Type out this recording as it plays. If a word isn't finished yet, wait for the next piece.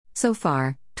So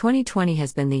far, 2020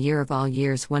 has been the year of all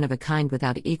years, one of a kind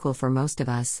without equal for most of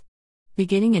us.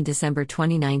 Beginning in December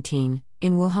 2019,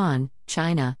 in Wuhan,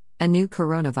 China, a new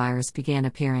coronavirus began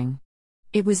appearing.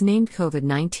 It was named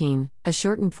COVID-19, a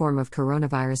shortened form of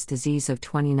coronavirus disease of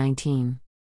 2019.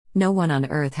 No one on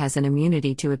Earth has an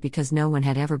immunity to it because no one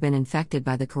had ever been infected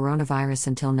by the coronavirus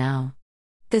until now.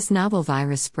 This novel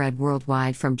virus spread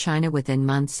worldwide from China within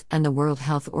months, and the World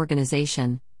Health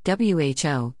Organization,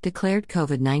 WHO, declared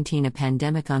COVID-19 a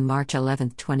pandemic on March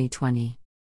 11, 2020.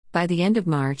 By the end of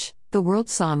March, the world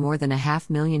saw more than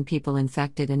 500,000 people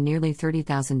infected and nearly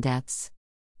 30,000 deaths.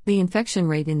 The infection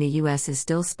rate in the US is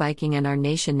still spiking, and our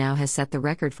nation now has set the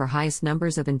record for highest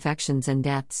numbers of infections and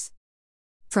deaths.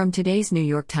 From today's New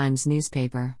York Times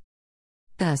newspaper.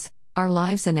 Thus, our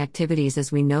lives and activities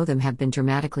as we know them have been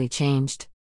dramatically changed.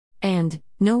 And,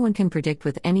 no one can predict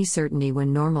with any certainty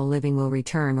when normal living will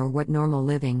return or what normal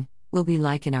living will be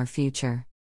like in our future.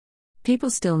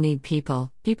 People still need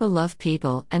people love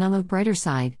people, and on the brighter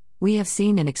side, we have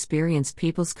seen and experienced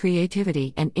people's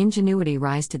creativity and ingenuity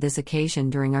rise to this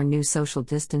occasion during our new social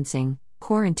distancing,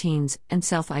 quarantines, and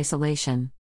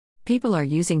self-isolation. People are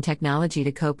using technology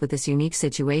to cope with this unique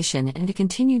situation and to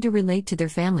continue to relate to their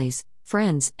families,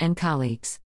 friends, and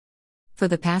colleagues. For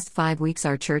the past 5 weeks,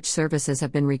 our church services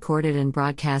have been recorded and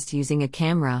broadcast using a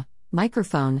camera,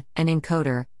 microphone, an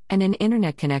encoder, and an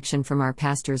internet connection from our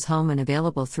pastor's home, and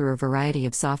available through a variety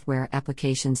of software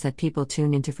applications that people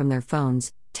tune into from their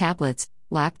phones, tablets,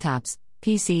 laptops,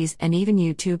 PCs, and even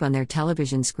YouTube on their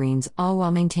television screens, all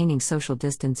while maintaining social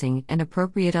distancing and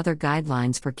appropriate other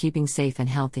guidelines for keeping safe and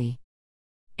healthy.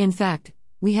 In fact,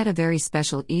 we had a very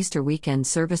special Easter weekend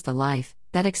service, the life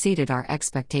that exceeded our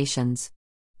expectations.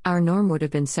 Our norm would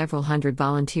have been several hundred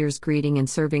volunteers greeting and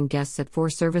serving guests at 4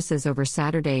 services over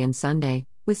Saturday and Sunday,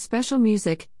 with special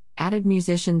music, added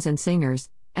musicians and singers,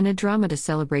 and a drama to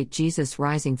celebrate Jesus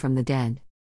rising from the dead.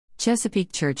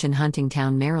 Chesapeake Church in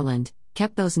Huntingtown, Maryland,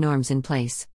 kept those norms in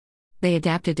place. They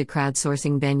adapted to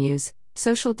crowdsourcing venues,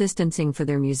 social distancing for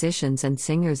their musicians and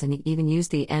singers, and even used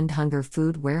the End Hunger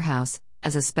Food Warehouse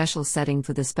as a special setting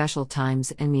for the special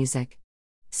times and music.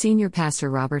 Senior Pastor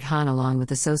Robert Hahn, along with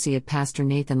Associate Pastor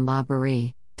Nathan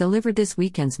LaBarrie, delivered this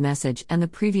weekend's message and the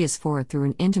previous 4 through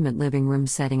an intimate living room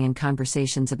setting and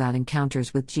conversations about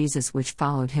encounters with Jesus which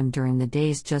followed him during the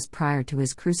days just prior to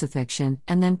his crucifixion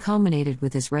and then culminated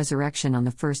with his resurrection on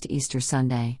the first Easter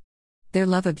Sunday. Their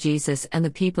love of Jesus and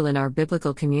the people in our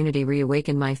biblical community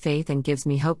reawakened my faith and gives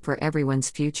me hope for everyone's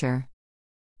future.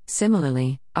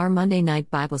 Similarly, our Monday night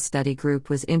Bible study group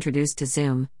was introduced to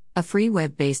Zoom, a free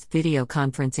web-based video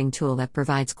conferencing tool that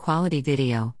provides quality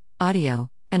video, audio,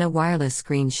 and a wireless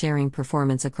screen sharing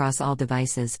performance across all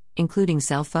devices, including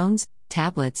cell phones,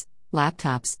 tablets,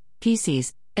 laptops,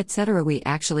 PCs, etc. We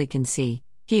actually can see,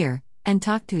 hear, and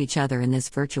talk to each other in this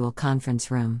virtual conference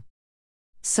room.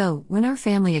 So, when our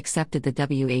family accepted the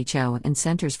WHO and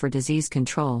Centers for Disease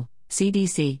Control,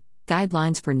 CDC,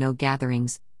 guidelines for no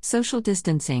gatherings, social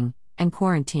distancing, and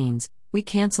quarantines, we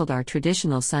canceled our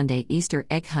traditional Sunday Easter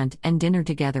egg hunt and dinner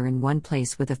together in one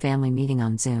place with a family meeting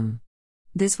on Zoom.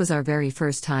 This was our very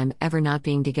first time ever not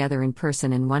being together in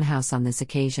person in one house on this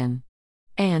occasion.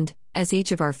 And, as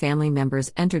each of our family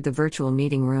members entered the virtual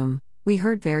meeting room, we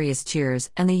heard various cheers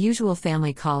and the usual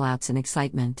family call-outs and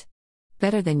excitement.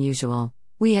 Better than usual,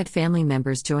 we had family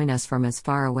members join us from as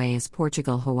far away as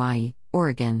Portugal, Hawaii,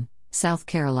 Oregon, South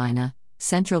Carolina,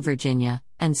 Central Virginia,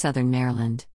 and Southern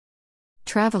Maryland.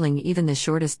 Traveling even the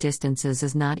shortest distances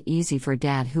is not easy for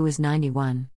Dad, who is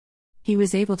 91. He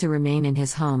was able to remain in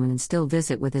his home and still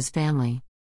visit with his family.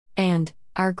 And,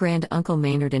 our grand uncle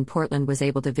Maynard in Portland was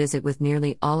able to visit with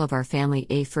nearly all of our family,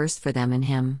 a first for them and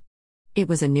him. It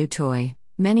was a new toy,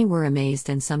 many were amazed,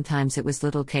 and sometimes it was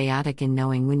little chaotic in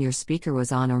knowing when your speaker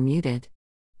was on or muted.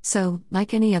 So,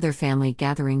 like any other family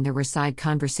gathering, there were side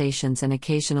conversations and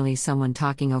occasionally someone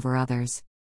talking over others.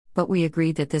 But we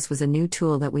agreed that this was a new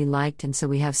tool that we liked, and so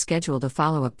we have scheduled a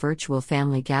follow-up virtual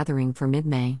family gathering for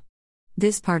mid-May.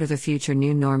 This part of a future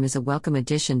new norm is a welcome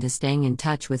addition to staying in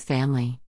touch with family.